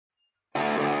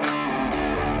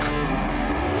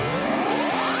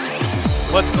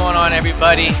What's going on,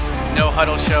 everybody? No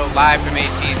Huddle Show live from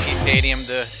AT&T Stadium,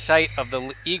 the site of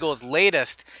the Eagles'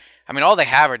 latest. I mean, all they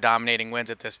have are dominating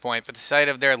wins at this point, but the site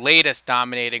of their latest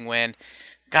dominating win.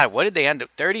 God, what did they end up?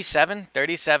 37?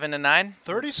 37-9?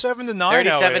 37-9.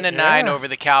 37-9 over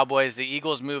the Cowboys. The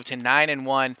Eagles moved to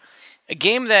 9-1. A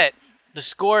game that the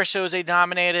score shows they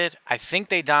dominated. I think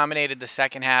they dominated the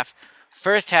second half.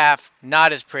 First half,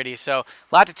 not as pretty. So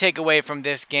a lot to take away from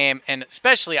this game. And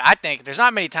especially, I think, there's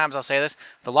not many times I'll say this,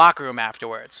 the locker room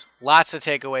afterwards. Lots to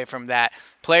take away from that.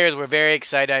 Players were very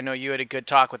excited. I know you had a good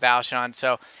talk with Alshon.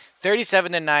 So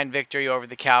 37-9 victory over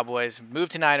the Cowboys.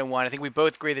 Moved to 9-1. I think we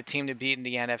both agree the team to beat in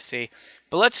the NFC.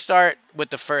 But let's start with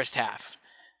the first half.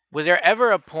 Was there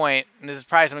ever a point, and this is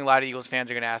probably something a lot of Eagles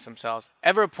fans are going to ask themselves,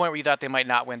 ever a point where you thought they might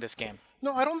not win this game?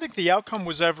 No, I don't think the outcome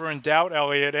was ever in doubt,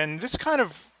 Elliot. And this kind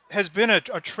of has been a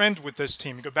trend with this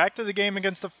team. Go back to the game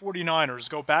against the 49ers.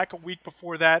 Go back a week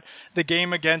before that, the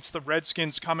game against the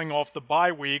Redskins coming off the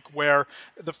bye week, where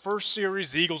the first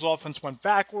series, the Eagles offense went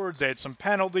backwards. They had some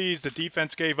penalties. The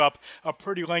defense gave up a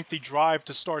pretty lengthy drive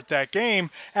to start that game.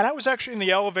 And I was actually in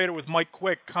the elevator with Mike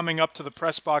Quick coming up to the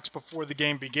press box before the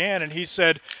game began, and he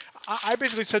said, I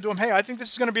basically said to him, hey, I think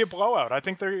this is going to be a blowout. I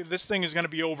think this thing is going to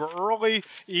be over early.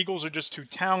 Eagles are just too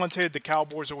talented. The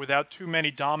Cowboys are without too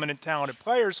many dominant, talented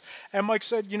players. And Mike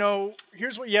said, you know,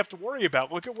 here's what you have to worry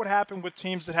about. Look at what happened with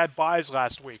teams that had byes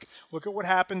last week. Look at what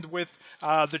happened with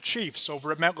the Chiefs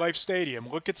over at MetLife Stadium.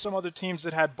 Look at some other teams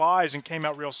that had byes and came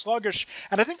out real sluggish.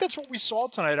 And I think that's what we saw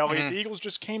tonight, Elliot. The Eagles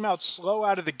just came out slow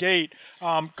out of the gate.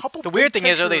 The weird thing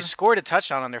is, though, they scored a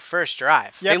touchdown on their first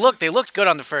drive. Yep. They looked good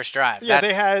on the first drive. Yeah,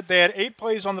 they had 8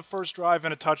 plays on the first drive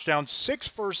and a touchdown, 6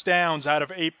 first downs out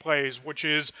of 8 plays, which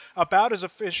is about as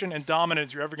efficient and dominant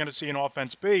as you're ever going to see an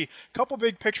offense be. Couple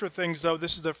big picture things, though.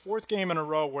 This is their 4th game in a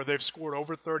row where they've scored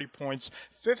over 30 points,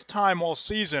 5th time all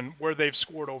season where they've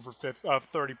scored over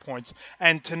 30 points.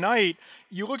 And tonight,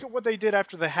 you look at what they did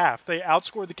after the half. They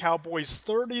outscored the Cowboys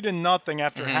 30-0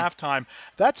 after halftime.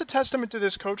 That's a testament to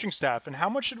this coaching staff. And how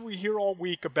much did we hear all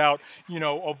week about, you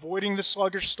know, avoiding the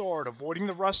sluggish start, avoiding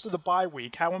the rust of the bye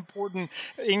week, how important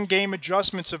in-game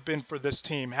adjustments have been for this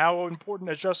team, how important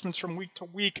adjustments from week to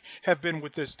week have been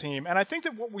with this team. And I think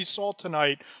that what we saw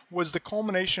tonight was the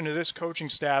culmination of this coaching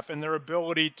staff and their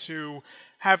ability to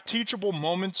have teachable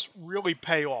moments really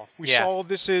pay off. We saw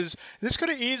this could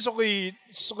have easily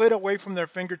slid away from their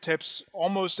fingertips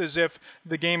almost as if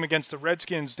the game against the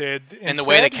Redskins did. And the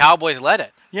way the Cowboys led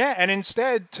it. Yeah, and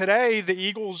instead, today, the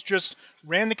Eagles just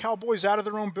ran the Cowboys out of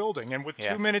their own building. And with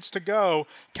 2 minutes to go,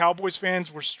 Cowboys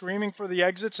fans were screaming for the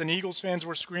exits, and Eagles fans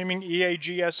were screaming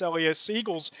EAGS-LES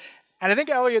Eagles. And I think,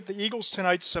 Elliot, the Eagles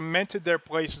tonight cemented their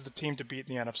place as the team to beat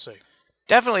in the NFC.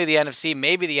 Definitely the NFC,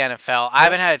 maybe the NFL. I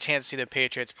haven't had a chance to see the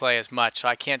Patriots play as much, so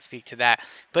I can't speak to that.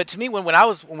 But to me, when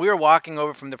we were walking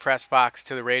over from the press box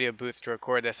to the radio booth to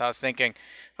record this, I was thinking,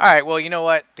 all right, well, you know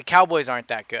what? The Cowboys aren't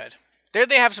that good.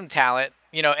 They have some talent,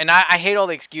 you know, and I hate all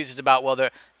the excuses about, well,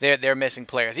 they're missing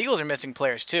players. Eagles are missing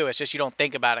players too. It's just you don't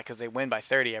think about it because they win by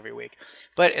 30 every week.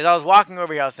 But as I was walking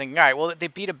over here, I was thinking, all right, well, they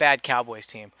beat a bad Cowboys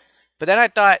team. But then I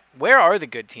thought, where are the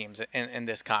good teams in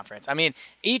this conference? I mean,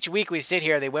 each week we sit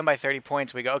here, they win by 30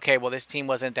 points. We go, okay, well, this team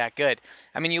wasn't that good.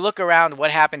 I mean, you look around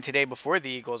what happened today before the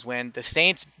Eagles win. The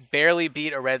Saints barely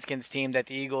beat a Redskins team that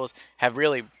the Eagles have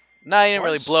really – no, they didn't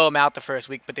really blow them out the first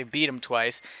week, but they beat them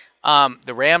twice.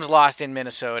 The Rams lost in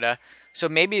Minnesota. So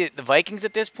maybe the Vikings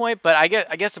at this point. But I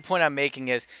guess the point I'm making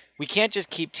is we can't just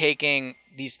keep taking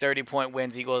these 30-point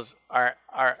wins Eagles are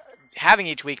having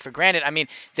each week for granted. I mean,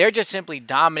 they're just simply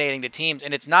dominating the teams,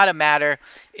 and it's not a matter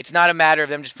of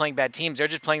them just playing bad teams. They're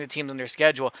just playing the teams on their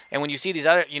schedule. And when you see these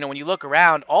other, you know, when you look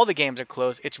around, all the games are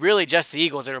close. It's really just the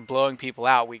Eagles that are blowing people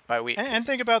out week by week. And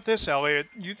think about this, Elliot.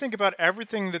 You think about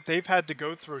everything that they've had to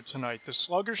go through tonight. The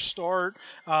sluggish start.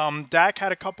 Dak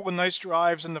had a couple of nice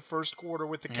drives in the first quarter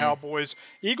with the Cowboys.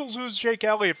 Eagles lose Jake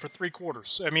Elliott for 3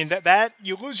 quarters. I mean, that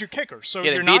you lose your kicker. So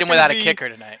they beat him without a kicker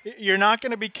tonight. You're not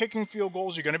going to be kicking field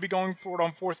goals. You're going to be going for it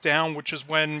on 4th down, which is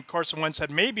when Carson Wentz had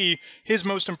maybe his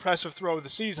most impressive throw of the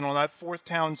season on that 4th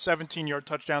down, 17-yard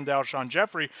touchdown to Alshon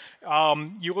Jeffrey.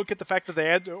 You look at the fact that they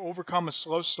had to overcome a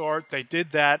slow start. They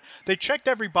did that. They checked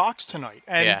every box tonight,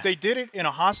 and they did it in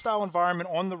a hostile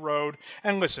environment on the road.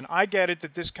 And listen, I get it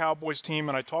that this Cowboys team,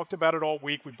 and I talked about it all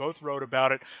week, we both wrote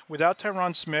about it, without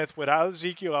Tyron Smith, without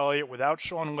Ezekiel Elliott, without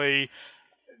Sean Lee,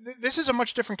 this is a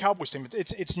much different Cowboys team.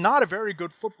 It's not a very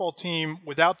good football team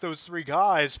without those 3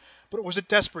 guys, but it was a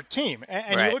desperate team.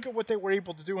 And you look at what they were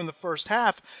able to do in the first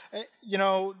half. You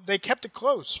know, they kept it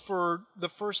close for the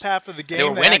first half of the game. They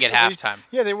were winning at halftime.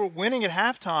 Yeah, they were winning at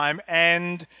halftime,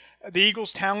 and The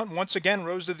Eagles' talent once again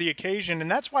rose to the occasion, and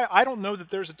that's why I don't know that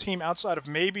there's a team outside of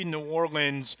maybe New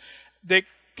Orleans that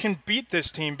can beat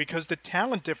this team because the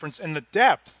talent difference and the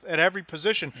depth at every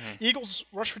position. Eagles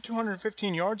rushed for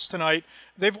 215 yards tonight.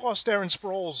 They've lost Aaron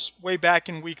Sproles way back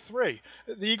in week 3.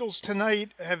 The Eagles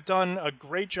tonight have done a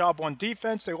great job on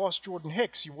defense. They lost Jordan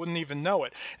Hicks. You wouldn't even know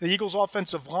it. The Eagles'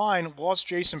 offensive line lost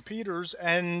Jason Peters,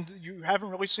 and you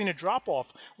haven't really seen a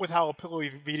drop-off with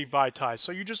Halapili Vitae.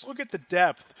 So you just look at the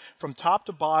depth from top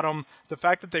to bottom, the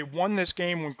fact that they won this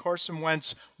game when Carson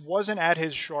Wentz wasn't at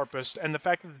his sharpest, and the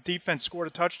fact that the defense scored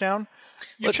a touchdown.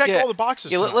 You checked all the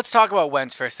boxes. Let's talk about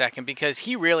Wentz for a second because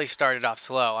he really started off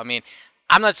slow. I mean,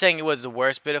 I'm not saying it was the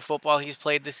worst bit of football he's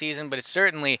played this season, but it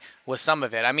certainly was some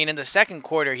of it. I mean, in the second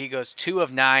quarter, he goes 2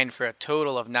 of 9 for a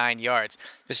total of 9 yards.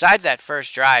 Besides that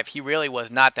first drive, he really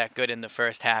was not that good in the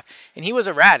first half, and he was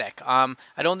erratic. I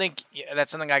don't think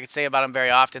that's something I could say about him very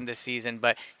often this season,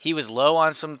 but he was low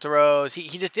on some throws.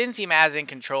 He just didn't seem as in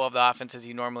control of the offense as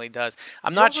he normally does.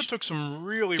 He also took some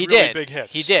really big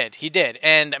hits. He did.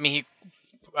 And, I mean, he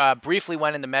briefly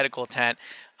went in the medical tent.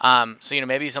 So,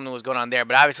 maybe something was going on there,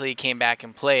 but obviously he came back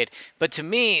and played. But to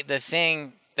me, the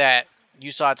thing that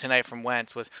you saw tonight from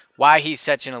Wentz was why he's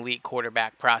such an elite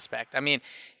quarterback prospect. I mean,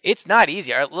 it's not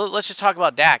easy. Let's just talk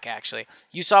about Dak, actually.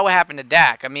 You saw what happened to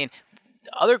Dak. I mean,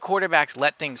 other quarterbacks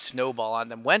let things snowball on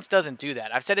them. Wentz doesn't do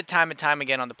that. I've said it time and time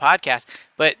again on the podcast,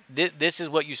 but this is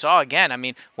what you saw again. I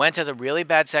mean, Wentz has a really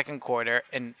bad second quarter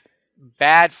and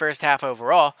bad first half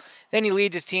overall. Then he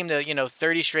leads his team to,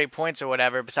 30 straight points or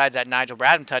whatever, besides that Nigel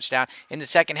Bradham touchdown in the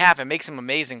second half, and makes some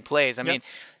amazing plays. I mean,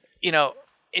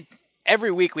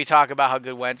 every week we talk about how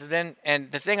good Wentz has been,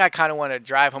 and the thing I kind of want to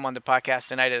drive home on the podcast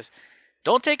tonight is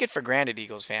don't take it for granted,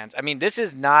 Eagles fans. I mean, this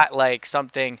is not like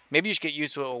something, maybe you should get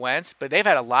used to it with Wentz, but they've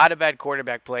had a lot of bad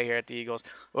quarterback play here at the Eagles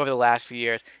over the last few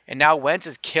years, and now Wentz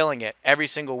is killing it every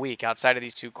single week outside of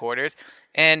these 2 quarters,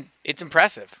 and it's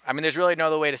impressive. I mean, there's really no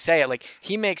other way to say it. Like,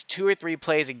 he makes 2 or 3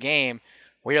 plays a game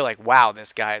where you're like, wow,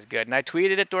 this guy is good, and I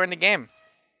tweeted it during the game.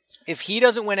 If he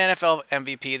doesn't win NFL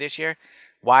MVP this year,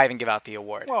 why even give out the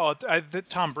award? Well,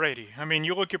 Tom Brady. I mean,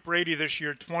 you look at Brady this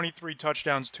year, 23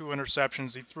 touchdowns, 2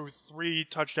 interceptions. He threw 3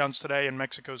 touchdowns today in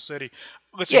Mexico City.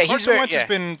 Listen, Carson Wentz has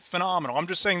been phenomenal. I'm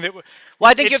just saying that. Well,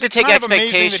 I think you have to take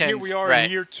expectations. That here we are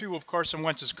in year 2 of Carson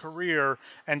Wentz's career,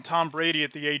 and Tom Brady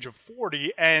at the age of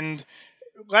 40, and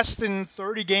less than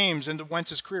 30 games into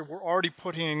Wentz's career, we're already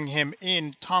putting him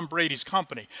in Tom Brady's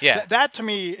company. Yeah. That to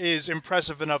me is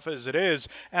impressive enough as it is.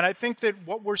 And I think that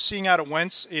what we're seeing out of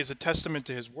Wentz is a testament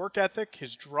to his work ethic,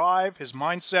 his drive, his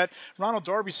mindset. Ronald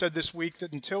Darby said this week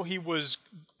that until he was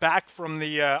back from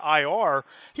the IR,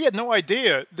 he had no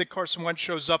idea that Carson Wentz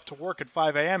shows up to work at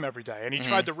 5 a.m. every day. And he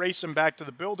tried to race him back to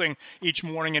the building each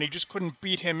morning, and he just couldn't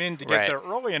beat him in to get there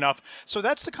early enough. So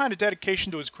that's the kind of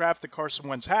dedication to his craft that Carson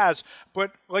Wentz has.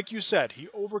 But like you said, he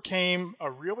overcame a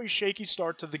really shaky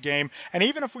start to the game. And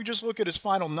even if we just look at his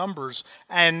final numbers,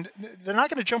 and they're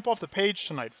not going to jump off the page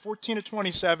tonight, 14 of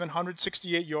 27,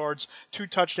 168 yards, 2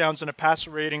 touchdowns, and a passer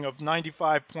rating of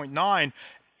 95.9.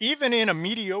 Even in a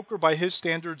mediocre, by his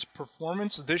standards,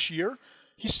 performance this year,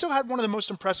 he still had one of the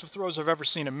most impressive throws I've ever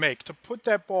seen him make. To put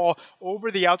that ball over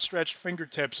the outstretched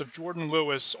fingertips of Jordan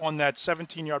Lewis on that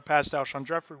 17-yard pass to Alshon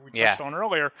Jeffrey we touched on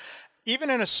earlier, even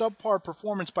in a subpar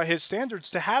performance by his standards,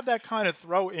 to have that kind of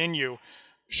throw in you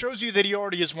shows you that he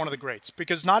already is one of the greats,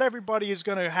 because not everybody is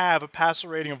going to have a passer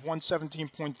rating of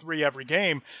 117.3 every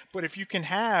game, but if you can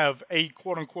have a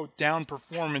quote-unquote down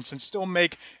performance and still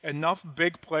make enough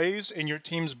big plays in your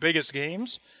team's biggest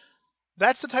games,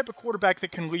 that's the type of quarterback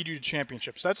that can lead you to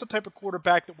championships. That's the type of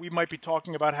quarterback that we might be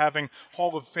talking about having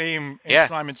Hall of Fame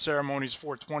enshrinement ceremonies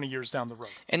for 20 years down the road.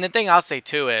 And the thing I'll say,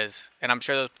 too, is, and I'm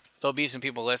sure there'll be some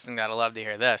people listening that'll love to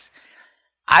hear this,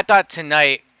 I thought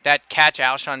tonight that catch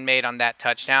Alshon made on that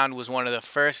touchdown was one of the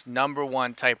first number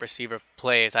 1 type receiver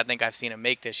plays I think I've seen him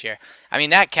make this year. I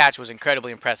mean, that catch was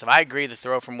incredibly impressive. I agree the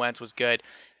throw from Wentz was good,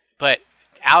 but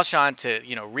Alshon to,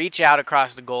 reach out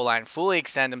across the goal line, fully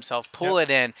extend himself, pull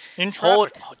it in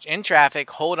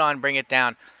traffic, hold on, bring it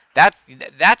down.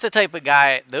 That's the type of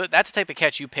guy. That's the type of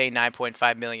catch you pay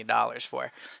 $9.5 million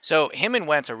for. So him and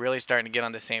Wentz are really starting to get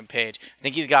on the same page. I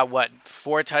think he's got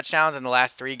 4 touchdowns in the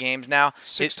last 3 games now.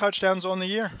 6 touchdowns on the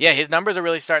year. Yeah, his numbers are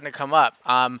really starting to come up.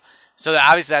 So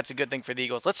obviously that's a good thing for the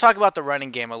Eagles. Let's talk about the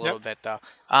running game a little bit though.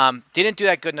 Didn't do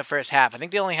that good in the first half. I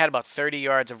think they only had about 30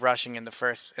 yards of rushing in the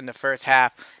first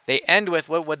half. They end with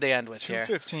what would they end with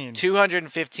 215. Here?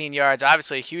 215 yards.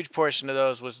 Obviously a huge portion of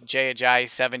those was Jay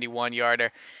Ajayi's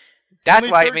 71-yarder. That's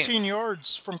Only why 13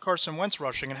 yards from Carson Wentz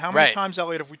rushing. And how many Right. times,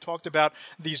 Elliot, have we talked about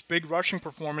these big rushing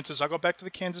performances? I go back to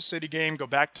the Kansas City game, go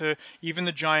back to even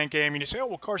the Giant game, and you say, oh,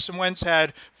 well, Carson Wentz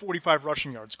had 45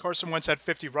 rushing yards. Carson Wentz had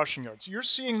 50 rushing yards. You're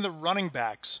seeing the running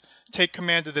backs take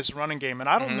command of this running game. And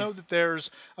I don't know that there's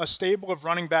a stable of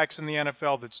running backs in the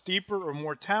NFL that's deeper or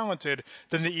more talented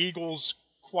than the Eagles'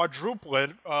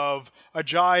 quadruplet of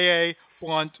Ajayi,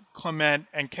 Blunt, Clement,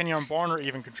 and Kenyon Barner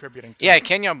even contributing to it.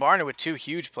 Kenyon Barner with 2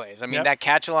 huge plays. I mean, Yep. that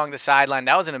catch along the sideline,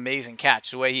 that was an amazing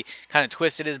catch. The way he kind of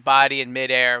twisted his body in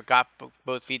midair, got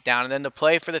both feet down, and then the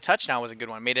play for the touchdown was a good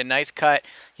one. Made a nice cut,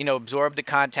 absorbed the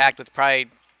contact with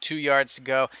probably 2 yards to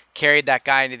go, carried that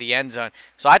guy into the end zone.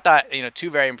 So I thought, 2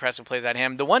 very impressive plays at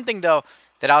him. The one thing, though,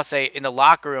 that I'll say in the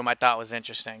locker room I thought was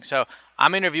interesting. So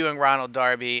I'm interviewing Ronald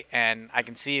Darby, and I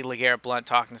can see LeGarrette Blount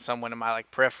talking to someone in my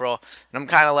peripheral, and I'm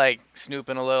kind of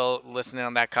snooping a little, listening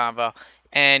on that convo.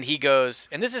 And he goes,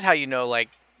 and this is how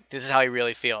this is how he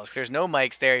really feels, because there's no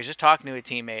mics there. He's just talking to a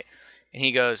teammate, and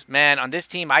he goes, "Man, on this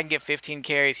team I can get 15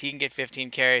 carries, he can get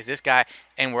 15 carries, this guy,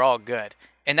 and we're all good."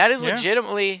 And that is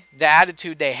legitimately the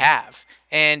attitude they have,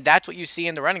 and that's what you see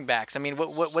in the running backs. I mean,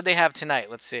 what they have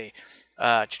tonight? Let's see.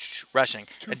 Rushing.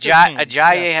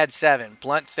 Ajayi had 7,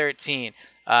 Blunt 13,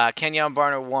 Kenyon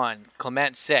Barner 1,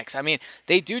 Clement 6. I mean,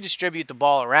 they do distribute the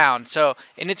ball around,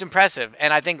 and it's impressive.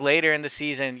 And I think later in the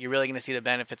season, you're really going to see the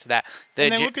benefits of that.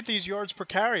 And then look at these yards per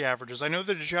carry averages. I know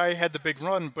that Ajayi had the big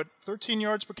run, but 13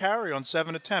 yards per carry on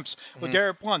 7 attempts.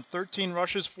 LeGarrette Blount, 13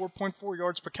 rushes, 4.4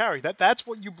 yards per carry. That's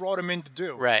what you brought him in to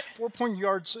do. Right.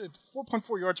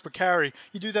 4.4 yards per carry.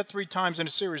 You do that 3 times in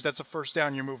a series, that's a first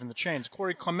down. You're moving the chains.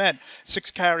 Corey Clement,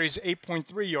 6 carries,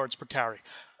 8.3 yards per carry.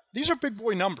 These are big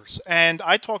boy numbers. And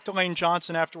I talked to Lane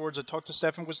Johnson afterwards. I talked to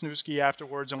Stefan Wisniewski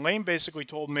afterwards. And Lane basically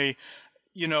told me,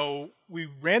 we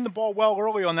ran the ball well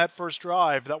early on that first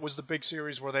drive. That was the big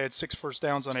series where they had 6 first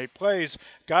downs on 8 plays.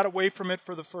 Got away from it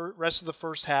for the rest of the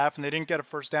first half, and they didn't get a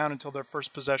first down until their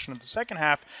first possession of the second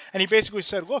half. And he basically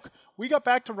said, look, we got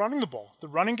back to running the ball. The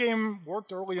running game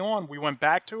worked early on. We went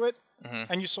back to it.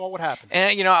 And you saw what happened.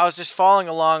 And, I was just following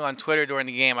along on Twitter during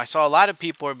the game. I saw a lot of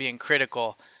people were being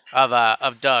critical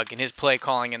of Doug and his play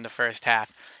calling in the first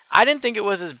half. I didn't think it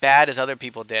was as bad as other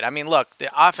people did. I mean, look, the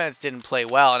offense didn't play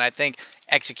well, and I think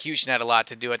execution had a lot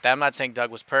to do with that. I'm not saying Doug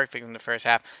was perfect in the first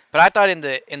half, but I thought in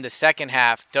the second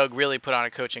half, Doug really put on a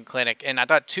coaching clinic, and I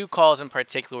thought 2 calls in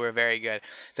particular were very good.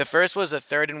 The first was a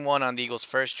 3rd and 1 on the Eagles'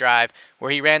 first drive,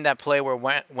 where he ran that play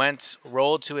where Wentz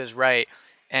rolled to his right,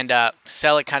 and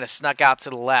Selleck kind of snuck out to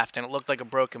the left, and it looked like a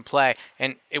broken play.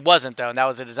 And it wasn't, though, and that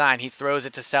was the design. He throws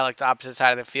it to Selleck, the opposite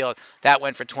side of the field. That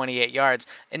went for 28 yards.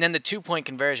 And then the 2-point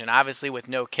conversion, obviously with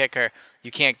no kicker,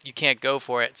 you can't go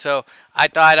for it. So I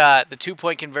thought the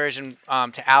 2-point conversion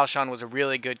to Alshon was a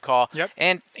really good call. Yep.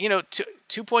 And,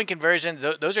 2-point conversions,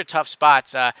 those are tough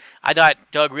spots. I thought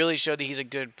Doug really showed that he's a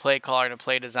good play caller and a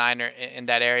play designer in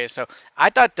that area. So I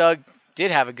thought Doug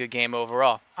did have a good game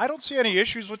overall. I don't see any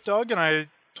issues with Doug, and I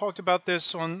talked about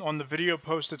this on the video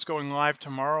post that's going live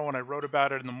tomorrow, and I wrote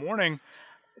about it in the morning.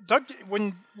 Doug,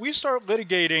 when we start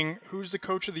litigating who's the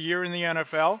coach of the year in the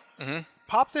NFL,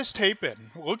 pop this tape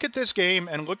in. Look at this game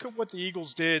and look at what the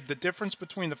Eagles did, the difference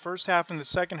between the first half and the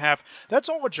second half. That's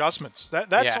all adjustments.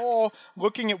 That's all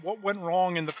looking at what went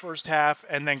wrong in the first half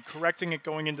and then correcting it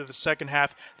going into the second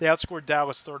half. They outscored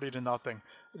Dallas 30-0.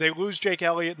 They lose Jake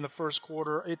Elliott in the first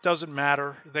quarter. It doesn't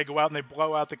matter. They go out and they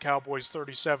blow out the Cowboys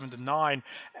 37-9.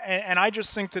 And I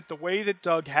just think that the way that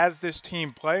Doug has this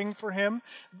team playing for him,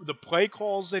 the play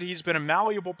calls that he's been a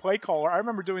malleable play caller. I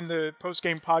remember doing the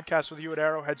post-game podcast with you at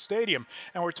Arrowhead Stadium,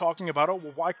 and we're talking about,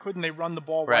 why couldn't they run the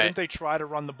ball? Why didn't they try to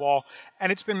run the ball?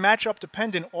 And it's been matchup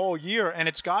dependent all year, and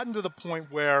it's gotten to the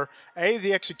point where,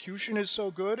 the execution is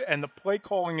so good and the play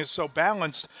calling is so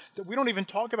balanced that we don't even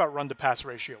talk about run-to-pass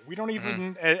ratio. We don't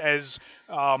even, as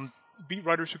beat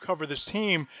writers who cover this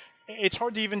team, it's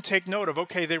hard to even take note of,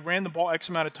 they ran the ball X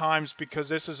amount of times because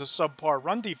this is a subpar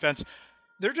run defense.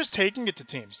 They're just taking it to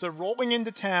teams. They're rolling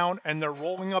into town, and they're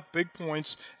rolling up big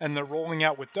points, and they're rolling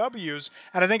out with W's.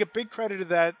 And I think a big credit to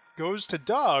that goes to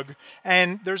Doug.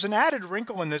 And there's an added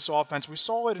wrinkle in this offense. We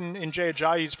saw it in Jay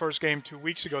Ajayi's first game 2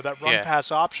 weeks ago, that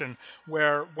run-pass option,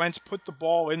 where Wentz put the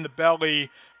ball in the belly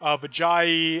of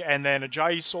Ajayi, and then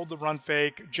Ajayi sold the run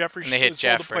fake. Jeffrey sold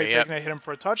the play fake, and they hit him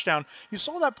for a touchdown. You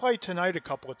saw that play tonight a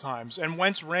couple of times, and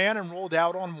Wentz ran and rolled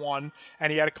out on one,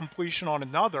 and he had a completion on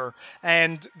another.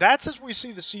 And that's as we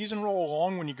see the season roll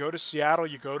along. When you go to Seattle,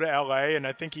 you go to L.A., and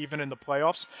I think even in the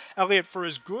playoffs, Elliott, for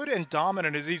as good and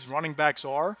dominant as these running backs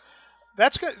are,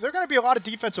 That's good. There are going to be a lot of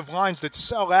defensive lines that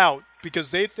sell out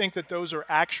because they think that those are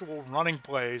actual running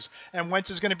plays, and Wentz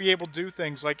is going to be able to do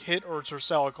things like hit Ertz or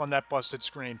Selleck on that busted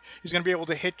screen. He's going to be able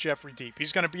to hit Jeffrey deep.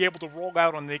 He's going to be able to roll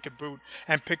out on naked boot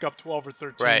and pick up 12 or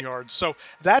 13 yards. So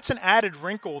that's an added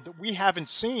wrinkle that we haven't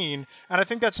seen, and I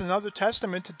think that's another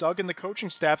testament to Doug and the coaching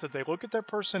staff that they look at their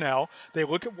personnel, they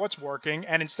look at what's working,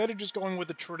 and instead of just going with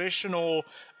a traditional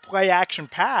play-action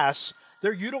pass,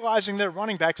 they're utilizing their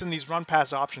running backs in these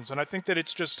run-pass options, and I think that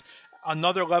it's just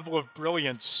another level of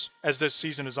brilliance as this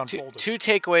season is unfolding. Two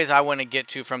takeaways I want to get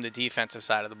to from the defensive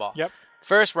side of the ball. Yep.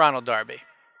 First, Ronald Darby.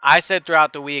 I said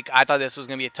throughout the week I thought this was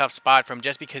going to be a tough spot for him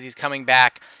just because he's coming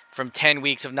back from 10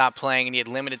 weeks of not playing and he had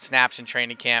limited snaps in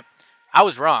training camp. I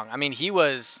was wrong. I mean, he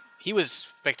was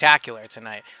spectacular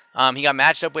tonight. He got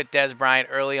matched up with Dez Bryant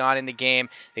early on in the game.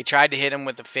 They tried to hit him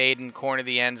with the fade in the corner of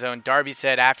the end zone. Darby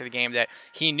said after the game that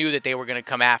he knew that they were going to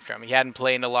come after him. He hadn't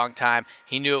played in a long time.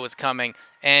 He knew it was coming,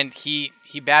 and he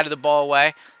batted the ball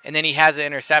away, and then he has an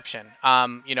interception.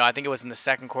 I think it was in the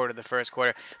second quarter, the first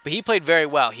quarter. But he played very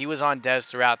well. He was on Dez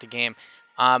throughout the game.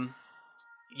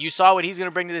 You saw what he's going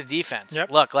to bring to this defense. Yep.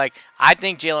 Look, I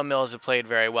think Jalen Mills has played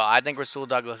very well. I think Rasul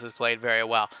Douglas has played very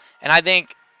well. And I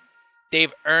think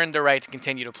they've earned the right to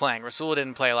continue to playing. Rasul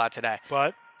didn't play a lot today.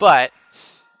 But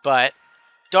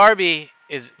Darby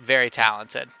is very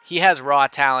talented. He has raw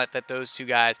talent that those two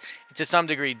guys, to some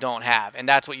degree, don't have. And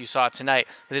that's what you saw tonight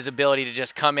with his ability to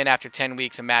just come in after 10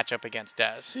 weeks and match up against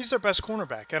Dez. He's their best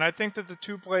cornerback. And I think that the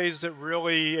two plays that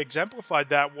really exemplified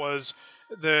that was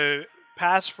the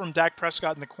pass from Dak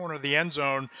Prescott in the corner of the end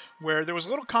zone where there was a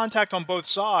little contact on both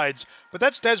sides, but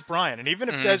that's Dez Bryant. And even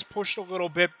if Dez pushed a little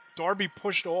bit, Darby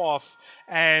pushed off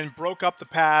and broke up the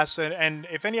pass. And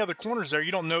if any other corner's there,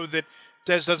 you don't know that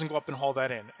Dez doesn't go up and haul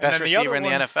that in. Best receiver in the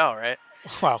NFL, right?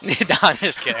 Well, no, I'm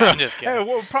just kidding.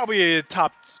 Well, probably a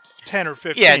top 10 or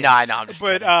 15. Yeah, no, I know. I'm just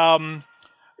kidding.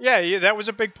 Yeah, that was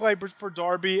a big play for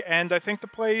Darby. And I think the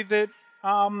play that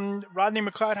Rodney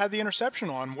McLeod had the interception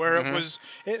on, where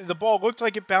the ball looked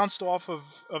like it bounced off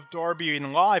of Darby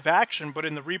in live action, but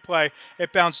in the replay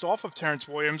it bounced off of Terrence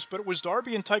Williams, but it was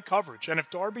Darby in tight coverage. And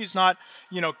if Darby's not,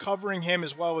 covering him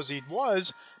as well as he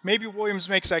was, maybe Williams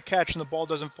makes that catch and the ball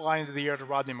doesn't fly into the air to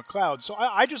Rodney McLeod. So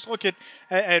I just look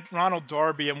at Ronald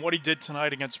Darby and what he did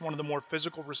tonight against one of the more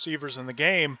physical receivers in the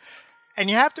game. And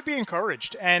you have to be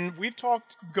encouraged. And we've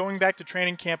talked going back to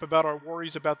training camp about our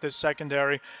worries about this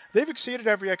secondary. They've exceeded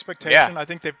every expectation. Yeah. I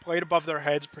think they've played above their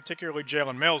heads, particularly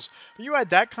Jalen Mills. But you add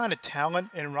that kind of talent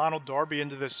in Ronald Darby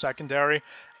into this secondary,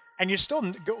 and you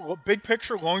still go big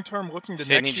picture, long-term looking to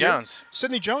next year.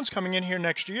 Sidney Jones coming in here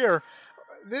next year.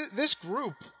 This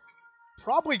group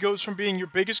probably goes from being your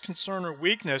biggest concern or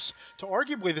weakness to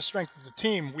arguably the strength of the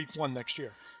team week 1 next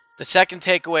year. The second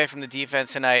takeaway from the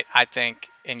defense tonight, I think,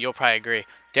 and you'll probably agree,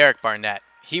 Derek Barnett.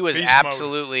 He was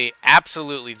absolutely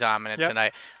dominant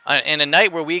tonight. In a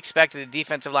night where we expected the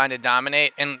defensive line to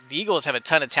dominate, and the Eagles have a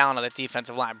ton of talent on that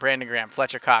defensive line. Brandon Graham,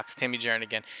 Fletcher Cox, Timmy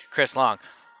Jernigan, Chris Long.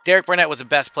 Derek Barnett was the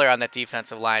best player on that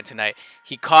defensive line tonight.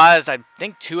 He caused, I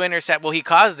think, he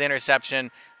caused the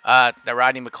interception that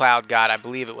Rodney McLeod got. I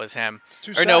believe it was him.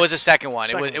 No, it was the second one.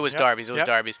 It was Darby's. It was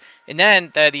Darby's. And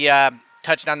then the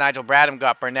touchdown Nigel Bradham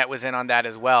got, Barnett was in on that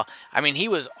as well. I mean, he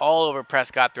was all over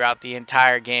Prescott throughout the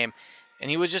entire game, and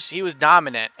he was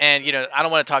dominant. And, I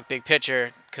don't want to talk big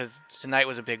picture because tonight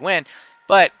was a big win,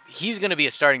 but he's going to be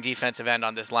a starting defensive end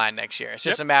on this line next year. It's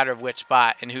just a matter of which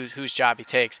spot and whose job he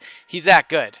takes. He's that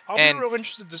good. I'll be real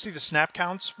interested to see the snap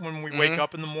counts when we wake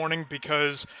up in the morning,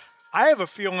 because I have a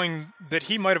feeling that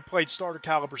he might have played starter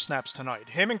caliber snaps tonight.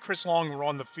 Him and Chris Long were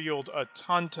on the field a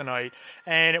ton tonight,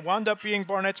 and it wound up being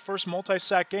Barnett's first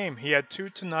multi-sack game. He had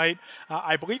 2 tonight.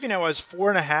 I believe he now has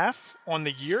 4.5 on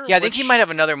the year. Yeah, I think he might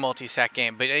have another multi-sack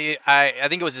game, but I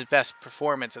think it was his best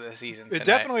performance of the season tonight. It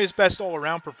definitely his best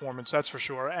all-around performance, that's for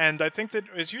sure. And I think that,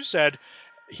 as you said,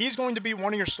 he's going to be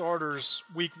one of your starters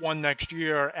week 1 next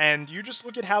year, and you just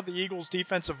look at how the Eagles'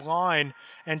 defensive line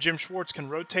and Jim Schwartz can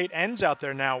rotate ends out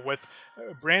there now with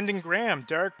Brandon Graham,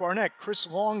 Derek Barnett, Chris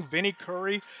Long, Vinnie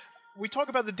Curry. We talk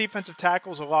about the defensive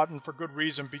tackles a lot, and for good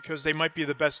reason, because they might be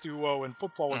the best duo in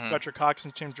football with Fletcher Cox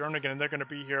and Tim Jernigan, and they're going to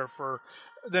be here for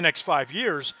the next 5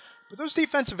 years. But those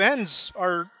defensive ends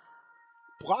are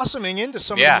blossoming into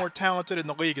some of the more talented in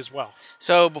the league as well.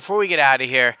 So before we get out of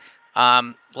here,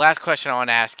 last question I want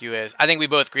to ask you is, I think we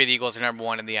both agree the Eagles are number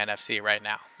 1 in the NFC right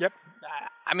now. Yep.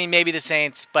 I mean, maybe the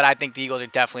Saints, but I think the Eagles are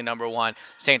definitely number 1.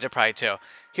 Saints are probably 2.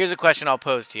 Here's a question I'll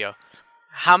pose to you.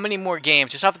 How many more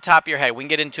games, just off the top of your head, we can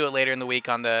get into it later in the week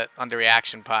on the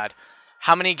reaction pod,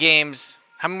 how many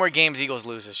more games Eagles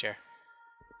lose this year?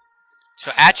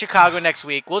 So at Chicago next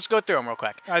week, we'll just go through them real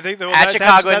quick. I think that's a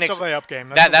layup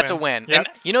game. That's a win. Yep. And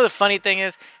you know the funny thing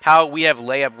is how we have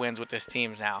layup wins with this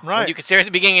teams now. Right. When you consider at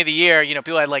the beginning of the year,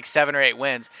 people had like 7 or 8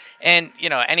 wins, and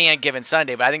any given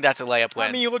Sunday. But I think that's a layup win.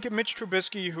 I mean, you look at Mitch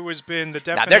Trubisky, who has been the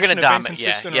definition they're gonna of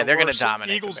inconsistent. Yeah, they're going to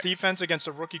dominate. Eagles defense against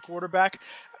a rookie quarterback.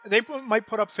 They might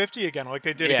put up 50 again, like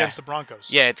they did against the Broncos.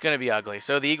 Yeah, it's going to be ugly.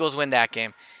 So the Eagles win that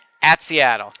game. At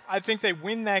Seattle. I think they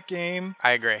win that game.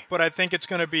 I agree. But I think it's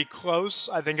going to be close.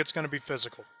 I think it's going to be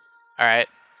physical. All right.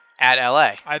 At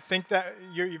LA. I think that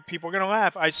people are going to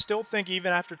laugh. I still think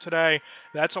even after today,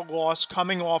 that's a loss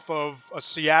coming off of a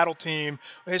Seattle team.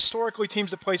 Historically,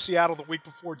 teams that play Seattle the week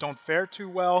before don't fare too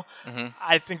well. Mm-hmm.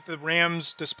 I think the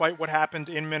Rams, despite what happened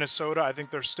in Minnesota, I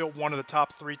think they're still one of the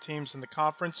top 3 teams in the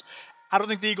conference. I don't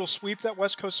think the Eagles sweep that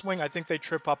West Coast swing. I think they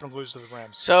trip up and lose to the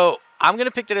Rams. So I'm going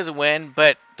to pick that as a win,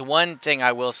 but the one thing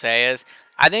I will say is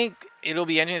I think it'll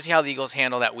be interesting to see how the Eagles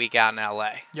handle that week out in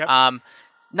LA. Yep.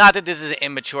 Not that this is an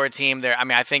immature team.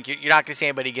 I think you're not going to see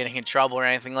anybody getting in trouble or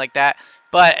anything like that,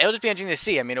 but it'll just be interesting to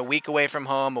see. I mean, a week away from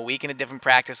home, a week in a different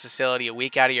practice facility, a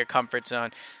week out of your comfort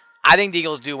zone. I think the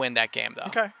Eagles do win that game, though.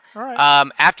 Okay, all right.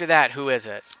 After that, who is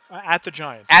it? At the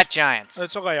Giants. At Giants.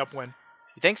 It's a layup win.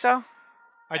 You think so?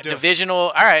 I do. Divisional.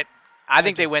 All right. I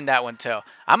think they win that one too.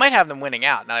 I might have them winning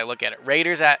out now that I look at it.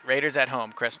 Raiders at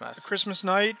home, Christmas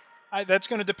night. That's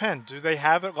going to depend. Do they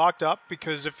have it locked up?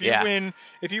 Because if you win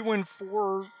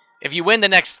 4, if you win the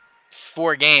next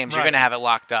 4 games, right, you're going to have it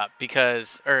locked up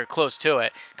or close to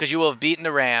it, because you will have beaten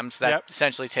the Rams. That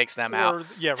essentially takes them out.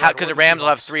 Yeah, right. Because the Rams will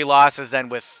have 3 losses then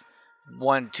with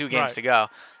 1-2 games to go.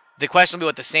 The question will be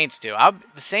what the Saints do.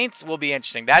 The Saints will be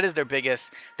interesting. That's the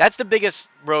biggest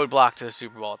roadblock to the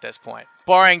Super Bowl at this point,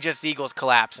 barring just the Eagles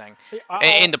collapsing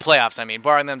in the playoffs. I mean,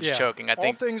 barring them just choking. I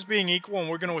think all things being equal, and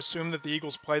we're going to assume that the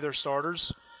Eagles play their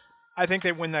starters, I think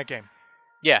they win that game.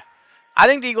 Yeah, I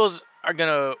think the Eagles are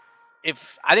going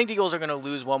to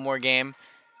lose one more game.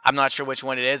 I'm not sure which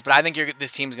one it is, but I think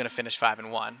this team's going to finish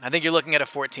 5-1. I think you're looking at a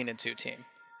 14-2 team.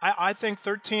 I think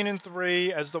 13-3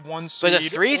 as the 1 seed. But the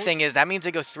 3 thing is that means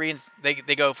they go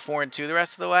 4-2 the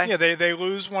rest of the way. Yeah, they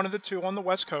lose one of the 2 on the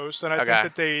West Coast, and I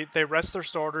think that they rest their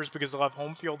starters because they'll have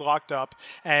home field locked up,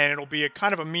 and it'll be a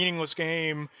kind of a meaningless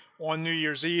game on New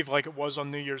Year's Eve like it was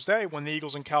on New Year's Day when the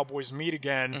Eagles and Cowboys meet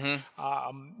again.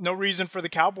 Mm-hmm. No reason for the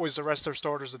Cowboys to rest their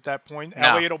starters at that point. No.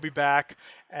 Elliott will be back,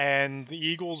 and the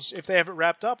Eagles, if they have it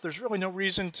wrapped up, there's really no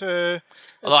reason to.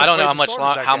 Although I don't know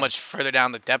how much further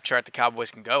down the depth chart the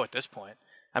Cowboys can go at this point.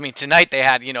 I mean, tonight they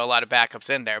had a lot of backups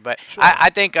in there, but sure.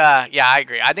 I think I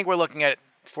agree. I think we're looking at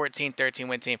 14-13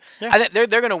 win team. Yeah. I think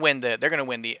they're going to win they're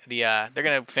going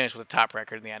to finish with the top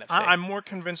record in the NFC. I'm more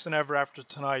convinced than ever after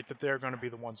tonight that they're going to be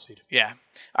the 1 seed. Yeah.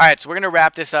 All right, so we're going to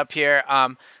wrap this up here.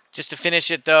 Just to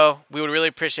finish it, though, we would really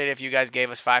appreciate it if you guys gave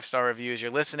us 5-star reviews.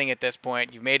 You're listening at this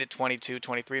point. You've made it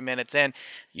 23 minutes in.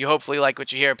 You hopefully like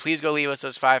what you hear. Please go leave us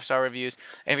those 5-star reviews.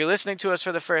 And if you're listening to us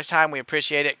for the first time, we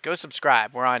appreciate it. Go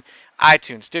subscribe. We're on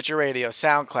iTunes, Stitcher Radio,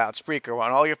 SoundCloud, Spreaker. We're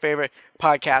on all your favorite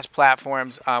podcast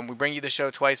platforms. We bring you the show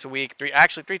twice a week. 3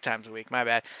 times a week. My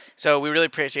bad. So we really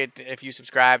appreciate it if you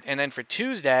subscribe. And then for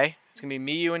Tuesday, it's going to be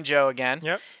me, you, and Joe again.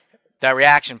 Yep. The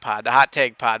reaction pod, the hot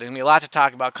take pod. There's going to be a lot to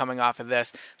talk about coming off of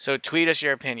this. So tweet us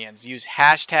your opinions. Use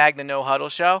hashtag the No Huddle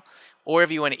Show. Or if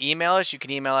you want to email us, you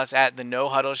can email us at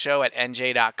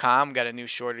thenohuddleshow@nj.com. Got a new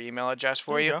shorter email address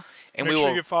for you. And Make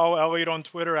sure you follow Elliot on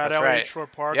Twitter at Elliot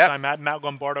Shorr-Parks. Yep. I'm at Matt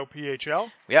Lombardo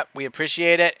PHL. Yep, we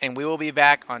appreciate it. And we will be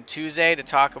back on Tuesday to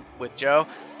talk with Joe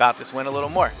about this win a little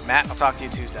more. Matt, I'll talk to you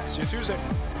Tuesday. See you Tuesday.